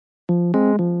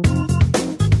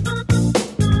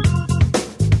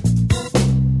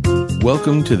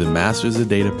Welcome to the Masters of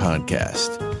Data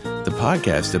podcast, the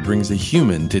podcast that brings a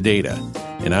human to data.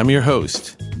 And I'm your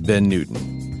host, Ben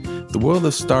Newton. The world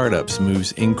of startups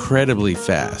moves incredibly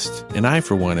fast, and I,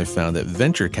 for one, have found that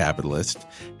venture capitalists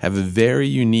have a very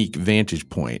unique vantage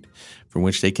point from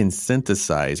which they can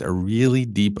synthesize a really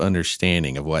deep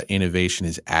understanding of what innovation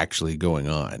is actually going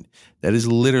on. That is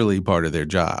literally part of their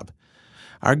job.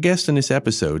 Our guest in this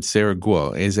episode, Sarah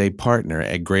Guo, is a partner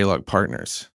at Greylock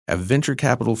Partners, a venture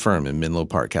capital firm in Menlo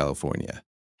Park, California.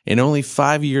 In only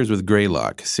 5 years with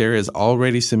Greylock, Sarah has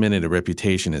already cemented a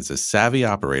reputation as a savvy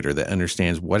operator that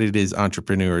understands what it is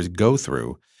entrepreneurs go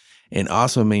through and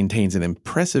also maintains an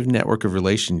impressive network of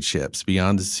relationships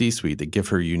beyond the C-suite that give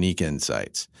her unique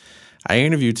insights. I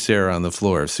interviewed Sarah on the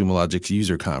floor of Sumo Logic's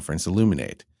user conference,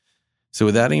 Illuminate. So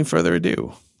without any further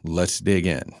ado, let's dig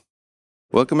in.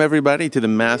 Welcome, everybody, to the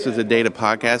Masters of Data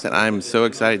podcast, and I'm so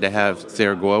excited to have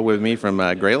Sarah Guo with me from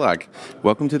Greylock.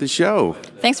 Welcome to the show.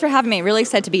 Thanks for having me. Really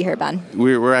excited to be here, Ben.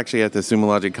 We're actually at the Sumo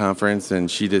Logic conference, and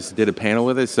she just did a panel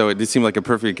with us, so it just seemed like a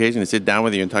perfect occasion to sit down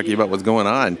with you and talk to you about what's going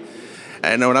on.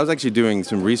 And when I was actually doing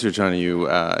some research on you,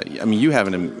 you have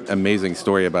an amazing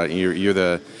story about you.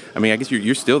 I guess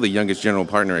you're still the youngest general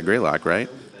partner at Greylock, right?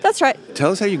 That's right.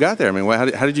 Tell us how you got there.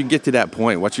 How did you get to that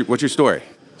point? What's your story?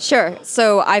 Sure.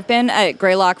 So I've been at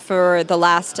Greylock for the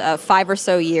last 5 or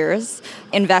so years,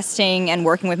 investing and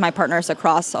working with my partners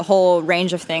across a whole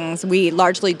range of things. We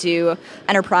largely do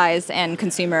enterprise and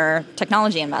consumer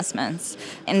technology investments.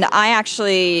 And I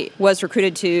actually was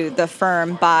recruited to the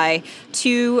firm by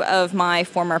 2 of my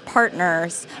former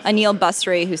partners, Anil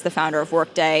Basri, who's the founder of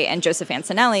Workday, and Joseph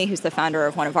Antonelli, who's the founder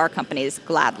of one of our companies,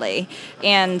 Gladly.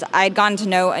 And I'd gotten to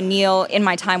know Anil in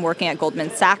my time working at Goldman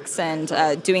Sachs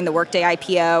and doing the Workday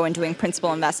IPO and doing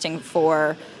principal investing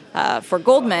for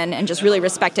Goldman, and just really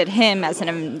respected him as an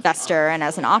investor and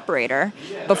as an operator.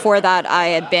 Before that, I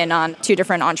had been on 2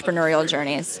 different entrepreneurial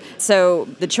journeys. So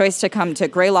the choice to come to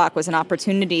Greylock was an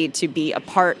opportunity to be a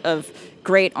part of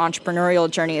great entrepreneurial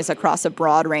journeys across a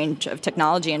broad range of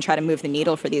technology and try to move the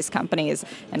needle for these companies.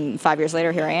 And 5 years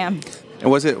later, here I am. And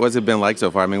what's it been like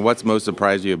so far? What's most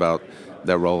surprised you about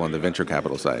that role on the venture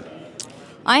capital side?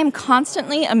 I am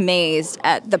constantly amazed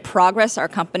at the progress our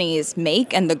companies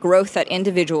make and the growth that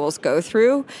individuals go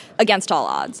through against all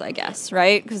odds, I guess,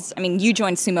 right? Because, you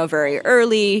joined Sumo very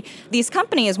early. These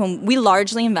companies, when we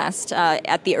largely invest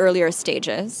at the earlier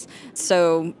stages.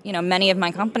 So, many of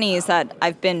my companies that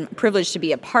I've been privileged to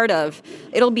be a part of,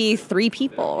 it'll be 3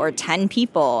 people or 10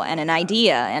 people and an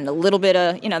idea and a little bit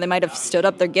of, they might have stood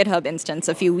up their GitHub instance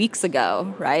a few weeks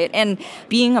ago, right? And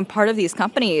being a part of these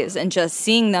companies and just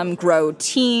seeing them grow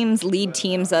lead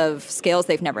teams of scales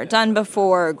they've never done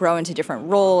before, grow into different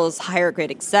roles, hire great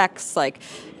execs,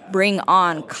 bring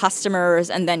on customers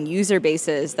and then user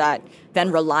bases that then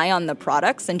rely on the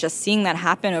products, and just seeing that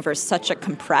happen over such a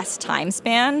compressed time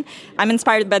span, I'm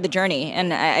inspired by the journey.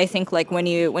 And I think when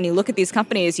you look at these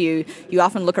companies, you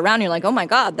often look around and you're like, oh my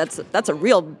God, that's a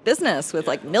real business with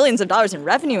millions of dollars in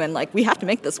revenue, and we have to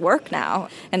make this work now.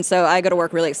 And so I go to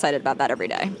work really excited about that every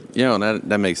day.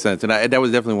 That makes sense. And that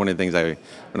was definitely one of the things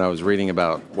when I was reading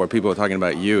about where people are talking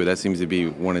about you, that seems to be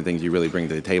one of the things you really bring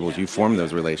to the table is you form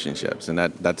those relationships. And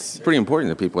that's pretty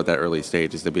important to people at that early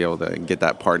stage, is to be able to get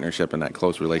that partnership and that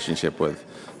close relationship with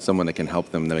someone that can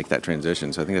help them to make that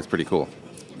transition. So I think that's pretty cool.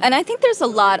 And I think there's a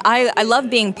lot. I love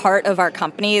being part of our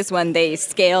companies when they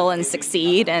scale and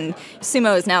succeed. And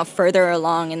Sumo is now further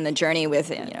along in the journey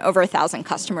with over 1,000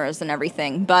 customers and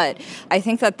everything. But I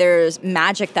think that there's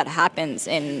magic that happens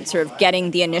in sort of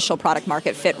getting the initial product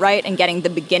market fit right and getting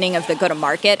the beginning of the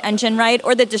go-to-market engine right,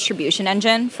 or the distribution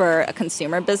engine for a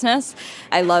consumer business.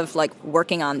 I love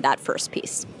working on that first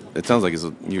piece. It sounds like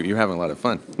you're having a lot of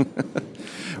fun.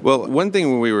 Well, one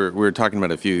thing when we were talking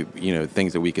about a few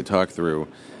things that we could talk through,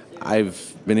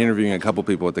 I've been interviewing a couple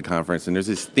people at the conference, and there's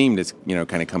this theme that's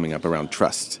kind of coming up around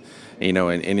trust, and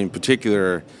in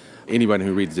particular, anybody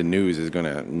who reads the news is going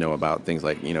to know about things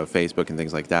like Facebook and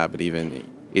things like that. But even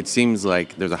it seems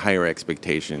like there's a higher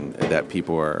expectation that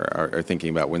people are thinking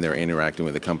about when they're interacting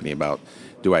with a company about,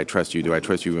 do I trust you? Do I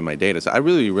trust you with my data? So I'm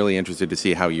really interested to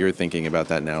see how you're thinking about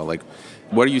that now.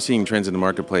 What are you seeing trends in the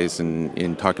marketplace and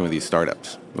in talking with these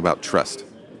startups about trust?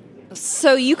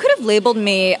 So you could have labeled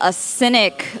me a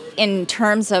cynic in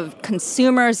terms of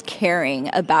consumers caring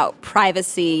about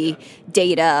privacy,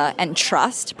 data, and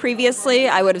trust previously.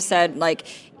 I would have said,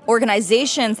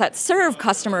 organizations that serve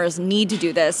customers need to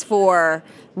do this for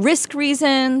risk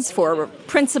reasons, for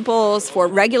principles, for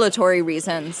regulatory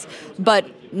reasons, but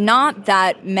not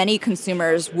that many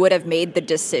consumers would have made the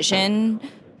decision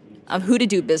of who to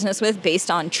do business with based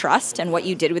on trust and what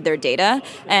you did with their data.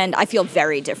 And I feel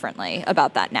very differently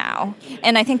about that now.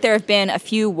 And I think there have been a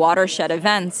few watershed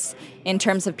events in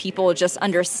terms of people just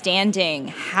understanding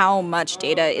how much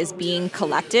data is being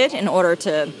collected in order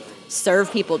to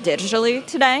serve people digitally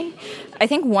today. I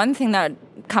think one thing that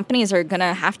companies are going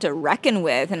to have to reckon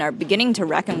with and are beginning to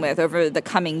reckon with over the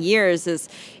coming years is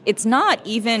it's not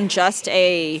even just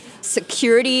a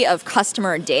security of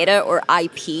customer data or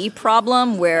IP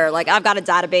problem where like I've got a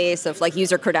database of like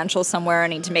user credentials somewhere. I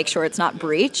need to make sure it's not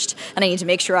breached and I need to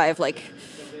make sure I have like,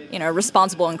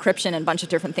 responsible encryption and a bunch of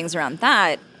different things around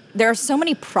that. There are so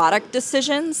many product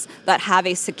decisions that have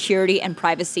a security and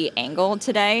privacy angle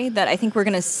today that I think we're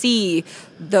going to see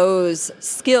those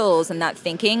skills and that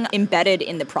thinking embedded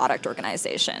in the product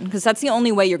organization, because that's the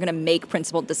only way you're going to make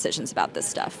principled decisions about this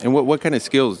stuff. And what kind of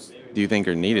skills do you think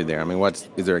are needed there? I mean,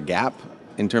 is there a gap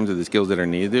in terms of the skills that are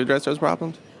needed to address those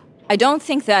problems? I don't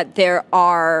think that there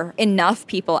are enough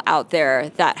people out there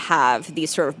that have the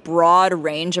sort of broad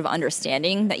range of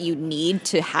understanding that you need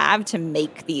to have to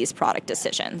make these product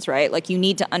decisions, right? Like you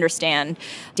need to understand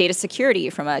data security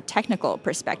from a technical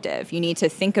perspective. You need to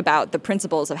think about the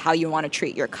principles of how you want to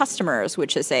treat your customers,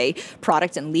 which is a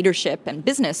product and leadership and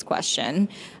business question.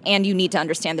 And you need to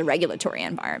understand the regulatory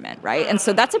environment, right? And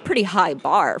so that's a pretty high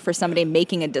bar for somebody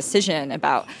making a decision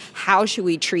about how should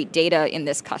we treat data in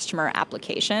this customer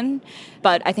application.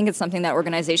 But I think it's something that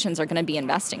organizations are going to be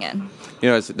investing in.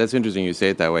 That's interesting you say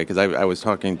it that way, because I was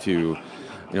talking to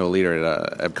a leader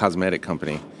at a cosmetic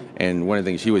company, and one of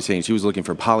the things she was saying, she was looking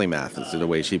for polymath, is the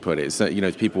way she put it. So,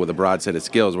 it's people with a broad set of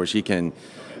skills where she can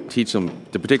teach them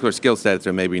the particular skill sets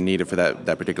that may be needed for that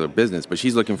particular business, but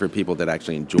she's looking for people that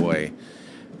actually enjoy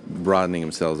broadening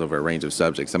themselves over a range of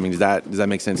subjects. I mean, does that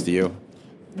make sense to you?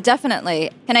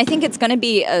 Definitely. And I think it's going to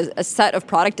be a set of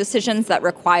product decisions that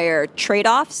require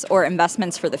trade-offs or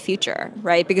investments for the future,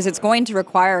 right? Because it's going to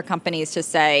require companies to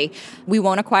say, we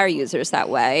won't acquire users that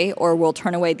way, or we'll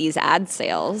turn away these ad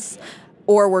sales,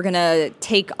 or we're going to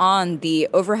take on the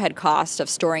overhead cost of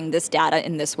storing this data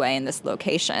in this way in this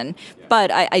location.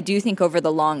 But I do think over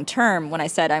the long term, when I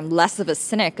said I'm less of a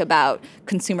cynic about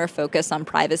consumer focus on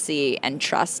privacy and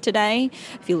trust today,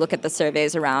 if you look at the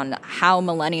surveys around how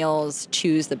millennials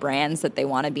choose the brands that they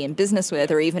want to be in business with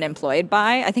or even employed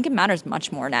by, I think it matters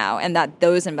much more now, and that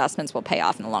those investments will pay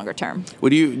off in the longer term.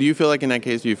 Well, do you feel like in that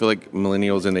case, do you feel like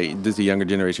millennials and does the younger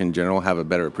generation in general have a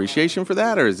better appreciation for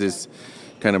that, or is this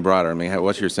kind of broader? I mean,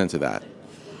 what's your sense of that?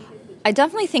 I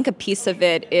definitely think a piece of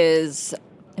it is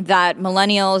that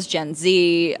millennials, Gen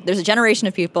Z, there's a generation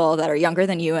of people that are younger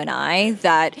than you and I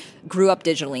that grew up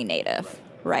digitally native,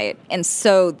 right? And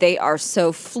so they are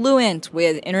so fluent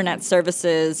with internet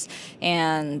services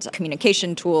and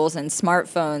communication tools and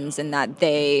smartphones, in that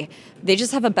they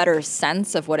just have a better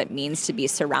sense of what it means to be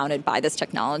surrounded by this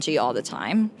technology all the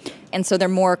time. And so they're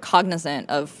more cognizant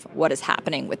of what is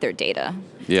happening with their data.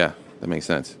 Yeah. That makes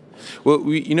sense. Well,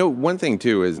 one thing,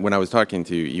 too, is when I was talking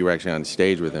to you, were actually on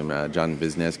stage with him, John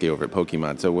Wisniewski over at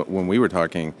Pokemon. So when we were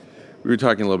talking a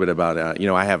little bit about,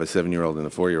 I have a 7-year-old and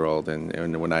a 4-year-old,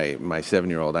 and when my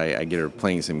 7-year-old, I get her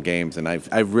playing some games, and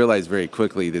I've realized very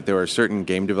quickly that there are certain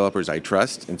game developers I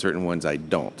trust and certain ones I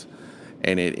don't.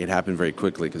 And it happened very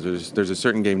quickly, because there's a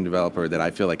certain game developer that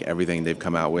I feel like everything they've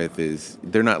come out with is,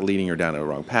 they're not leading her down a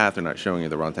wrong path, they're not showing you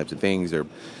the wrong types of things, they're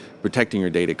protecting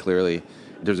your data clearly.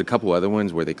 There's a couple other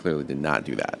ones where they clearly did not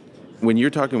do that. When you're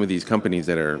talking with these companies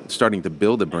that are starting to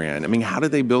build a brand, I mean, how do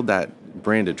they build that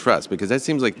brand of trust? Because that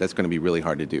seems like that's going to be really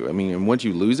hard to do. I mean, and once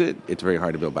you lose it, it's very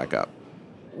hard to build back up.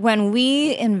 When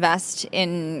we invest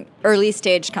in early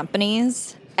stage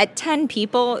companies, at 10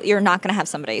 people, you're not going to have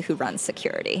somebody who runs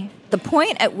security. The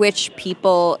point at which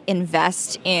people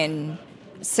invest in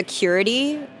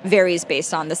security varies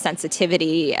based on the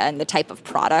sensitivity and the type of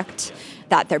product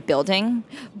that they're building.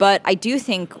 But I do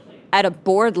think at a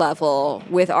board level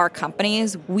with our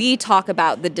companies, we talk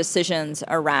about the decisions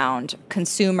around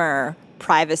consumer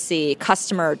privacy,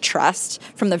 customer trust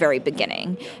from the very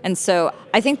beginning. And so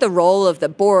I think the role of the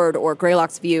board or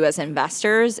Greylock's view as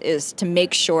investors is to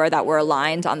make sure that we're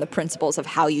aligned on the principles of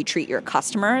how you treat your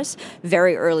customers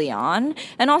very early on,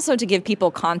 and also to give people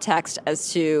context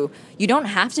as to you don't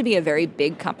have to be a very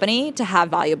big company to have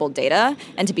valuable data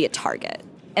and to be a target.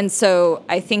 And so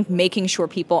I think making sure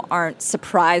people aren't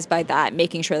surprised by that,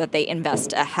 making sure that they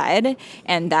invest ahead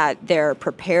and that they're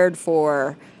prepared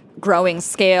for growing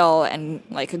scale and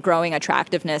like a growing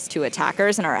attractiveness to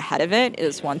attackers and are ahead of it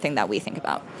is one thing that we think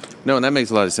about. No, and that makes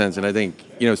a lot of sense. And I think,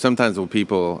 sometimes when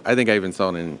people, I think I even saw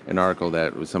in an article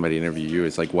that was somebody interviewed you,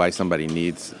 it's like why somebody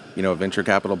needs, a venture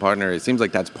capital partner. It seems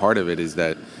like that's part of it, is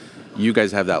that you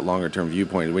guys have that longer term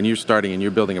viewpoint. When you're starting and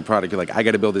you're building a product, you're like, I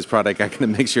got to build this product. I got to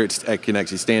make sure it can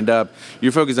actually stand up.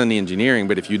 You're focused on the engineering,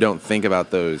 but if you don't think about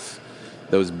those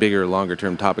bigger, longer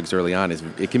term topics early on,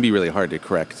 it can be really hard to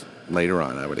correct later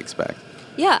on, I would expect.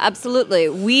 Yeah, absolutely.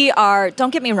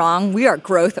 Don't get me wrong, we are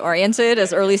growth oriented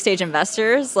as early stage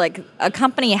investors. Like, a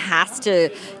company has to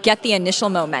get the initial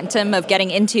momentum of getting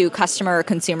into customer or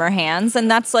consumer hands. And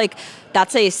that's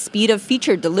a speed of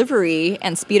feature delivery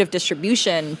and speed of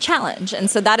distribution challenge. And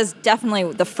so that is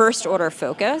definitely the first order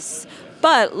focus.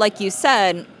 But like you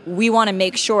said, we want to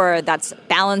make sure that's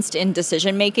balanced in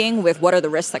decision making with what are the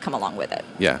risks that come along with it.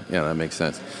 Yeah, that makes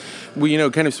sense.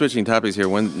 Well, kind of switching topics here,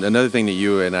 another thing that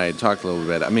you and I had talked a little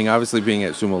bit, I mean, obviously being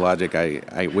at Sumo Logic,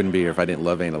 I wouldn't be here if I didn't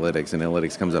love analytics, and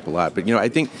analytics comes up a lot. But, I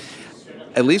think,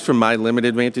 at least from my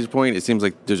limited vantage point, it seems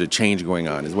like there's a change going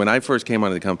on. When I first came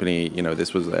onto the company,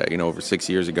 this was, over 6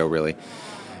 years ago, really,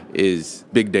 is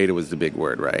big data was the big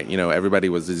word, right? Everybody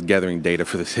was just gathering data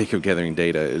for the sake of gathering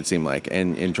data, it seemed like,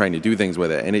 and trying to do things with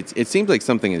it. And it seems like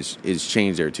something is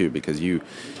changed there too, because you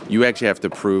actually have to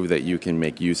prove that you can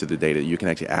make use of the data, you can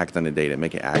actually act on the data,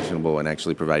 make it actionable, and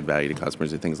actually provide value to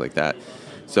customers and things like that.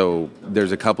 So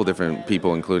there's a couple different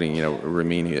people, including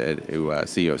Ramin, who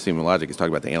CEO of Sumo Logic, is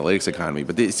talking about the analytics economy,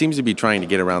 but it seems to be trying to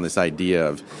get around this idea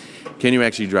of, can you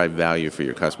actually drive value for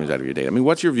your customers out of your data? I mean,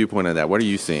 what's your viewpoint on that? What are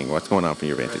you seeing? What's going on from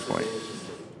your vantage point?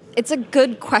 It's a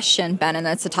good question, Ben, and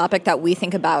it's a topic that we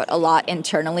think about a lot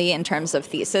internally in terms of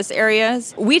thesis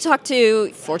areas. We talk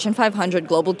to Fortune 500,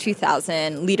 Global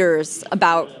 2000 leaders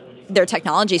about their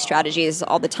technology strategies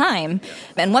all the time.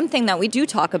 And one thing that we do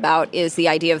talk about is the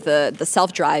idea of the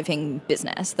self-driving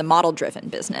business, the model-driven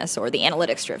business, or the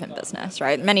analytics-driven business,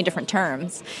 right? Many different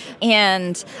terms.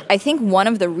 And I think one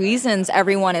of the reasons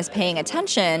everyone is paying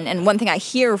attention, and one thing I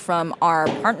hear from our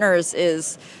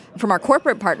partners from our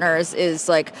corporate partners is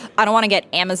like, I don't want to get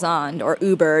Amazoned or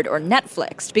Ubered or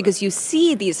Netflixed, because you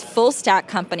see these full stack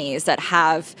companies that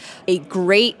have a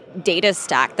great data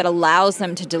stack that allows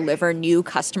them to deliver new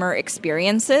customer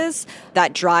experiences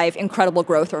that drive incredible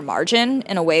growth or margin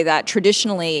in a way that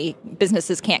traditionally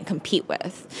businesses can't compete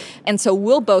with. And so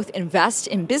we'll both invest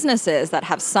in businesses that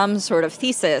have some sort of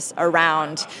thesis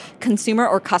around consumer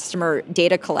or customer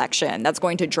data collection that's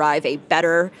going to drive a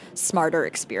better, smarter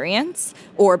experience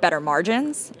or better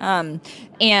margins.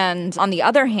 And on the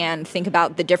other hand, think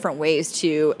about the different ways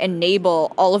to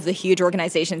enable all of the huge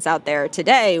organizations out there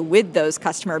today with those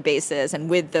customer bases and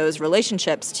with those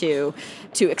relationships to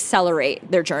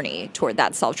accelerate their journey toward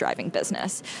that self-driving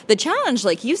business. The challenge,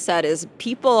 like you said, is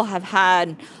people have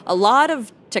had a lot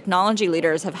of technology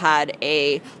leaders have had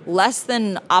a less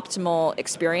than optimal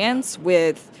experience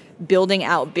with building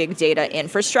out big data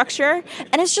infrastructure,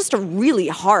 and it's just a really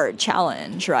hard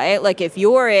challenge, right? Like if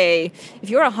you're a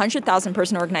 100,000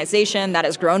 person organization that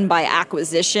has grown by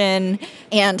acquisition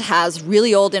and has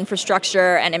really old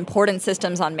infrastructure and important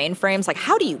systems on mainframes, like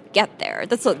how do you get there?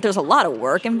 There's a lot of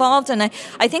work involved, and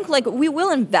I think like we will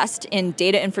invest in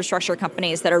data infrastructure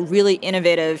companies that are really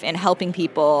innovative in helping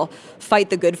people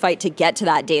fight the good fight to get to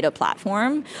that data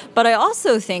platform. But I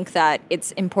also think that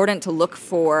it's important to look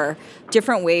for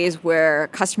different ways where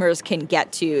customers can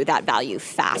get to that value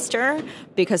faster,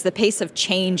 because the pace of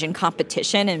change and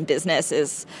competition in business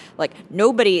is like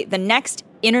the next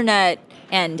internet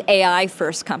and AI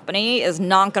first company is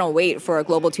not going to wait for a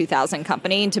Global 2000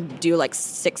 company to do like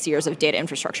 6 years of data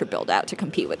infrastructure build out to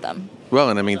compete with them. Well,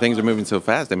 and I mean, things are moving so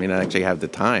fast. I mean, I actually have the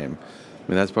time. I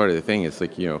mean, that's part of the thing. It's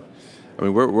like, I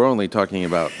mean, we're only talking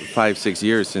about 5-6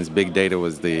 years since big data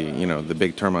was the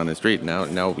big term on the street.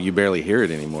 Now you barely hear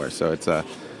it anymore. So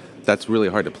that's really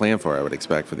hard to plan for, I would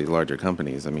expect, for these larger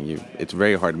companies. I mean, it's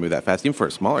very hard to move that fast, even for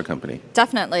a smaller company.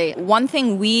 Definitely. One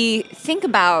thing we think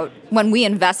about when we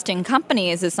invest in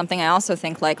companies is something I also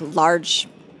think like large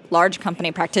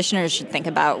company practitioners should think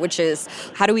about, which is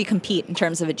how do we compete in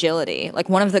terms of agility? Like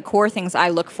one of the core things I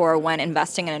look for when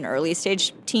investing in an early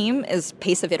stage team is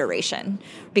pace of iteration,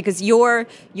 because your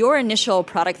initial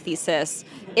product thesis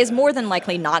is more than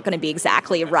likely not going to be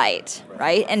exactly right?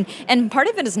 And part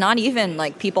of it is not even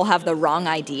like people have the wrong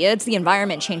idea. It's the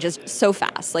environment changes so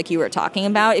fast, like you were talking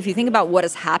about. If you think about what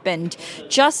has happened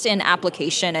just in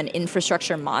application and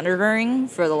infrastructure monitoring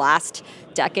for the last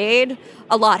decade,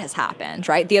 a lot has happened,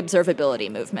 right? The observability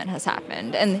movement has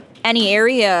happened. And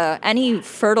any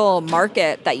fertile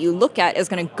market that you look at is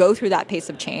going to go through that pace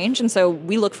of change. And so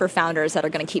we look for founders that are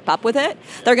going to keep up with it.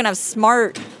 They're going to have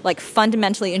smart, like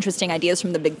fundamentally interesting ideas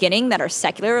from the beginning that are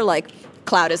secular, like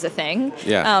cloud is a thing,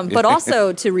 but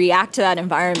also to react to that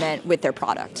environment with their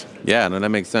product. Yeah, no, that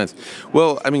makes sense.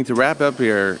 Well, I mean, to wrap up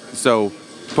here, so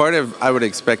part of, I would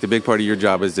expect a big part of your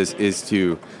job is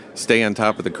to stay on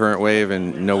top of the current wave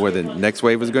and know where the next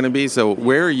wave is going to be. So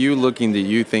where are you looking that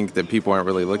you think that people aren't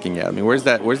really looking at? I mean, where's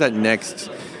that next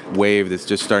wave that's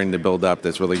just starting to build up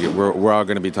that's really we're all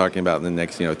going to be talking about in the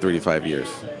next 3 to 5 years?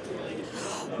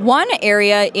 One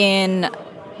area in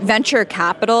venture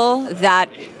capital that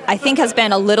I think has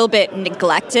been a little bit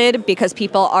neglected because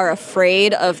people are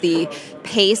afraid of the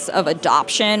pace of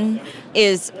adoption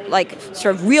is like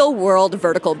sort of real world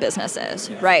vertical businesses,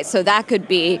 right? So that could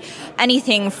be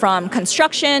anything from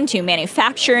construction to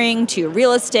manufacturing to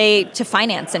real estate to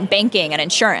finance and banking and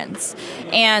insurance.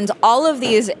 And all of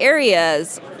these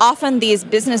areas, often these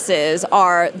businesses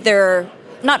they're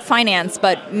not finance,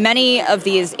 but many of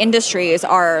these industries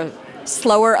are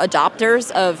slower adopters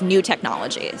of new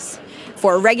technologies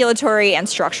for regulatory and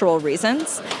structural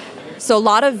reasons. So a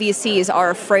lot of VCs are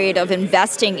afraid of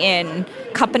investing in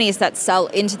companies that sell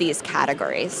into these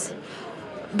categories.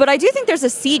 But I do think there's a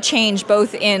sea change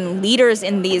both in leaders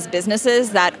in these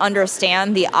businesses that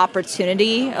understand the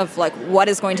opportunity of like what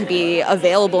is going to be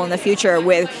available in the future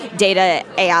with data,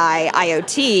 AI,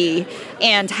 IoT,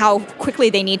 and how quickly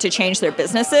they need to change their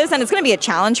businesses. And it's going to be a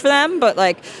challenge for them, but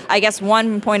like I guess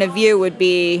one point of view would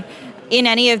be in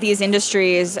any of these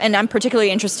industries, and I'm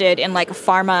particularly interested in like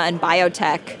pharma and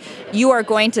biotech, you are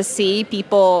going to see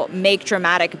people make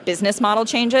dramatic business model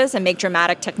changes and make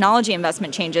dramatic technology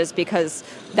investment changes because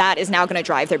that is now going to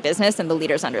drive their business and the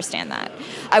leaders understand that.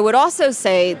 I would also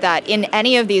say that in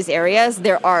any of these areas,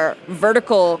 there are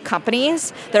vertical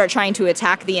companies that are trying to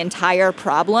attack the entire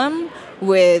problem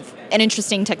with an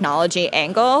interesting technology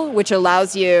angle, which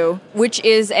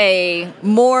is a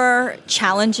more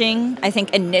challenging, I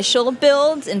think, initial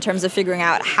build in terms of figuring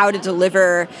out how to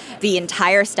deliver the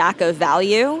entire stack of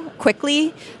value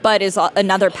quickly, but is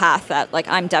another path that like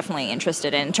I'm definitely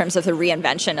interested in terms of the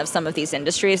reinvention of some of these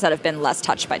industries that have been less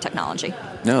touched by technology.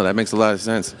 No, that makes a lot of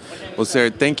sense. Well, Sarah,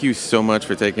 thank you so much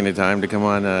for taking the time to come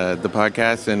on the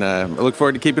podcast, and I look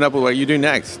forward to keeping up with what you do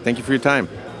next. Thank you for your time.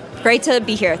 Great to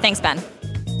be here. Thanks, Ben.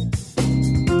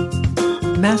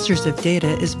 Masters of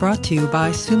Data is brought to you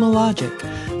by Sumo Logic.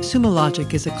 Sumo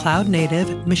Logic is a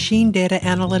cloud-native machine data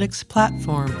analytics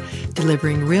platform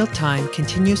delivering real-time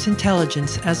continuous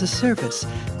intelligence as a service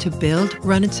to build,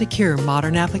 run, and secure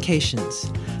modern applications.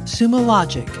 Sumo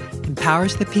Logic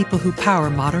empowers the people who power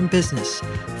modern business.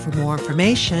 For more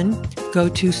information, go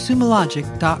to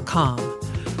sumologic.com.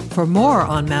 For more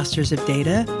on Masters of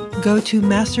Data, go to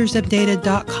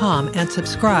mastersofdata.com and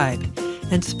subscribe.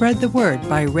 And spread the word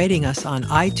by rating us on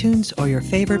iTunes or your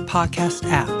favorite podcast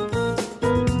app.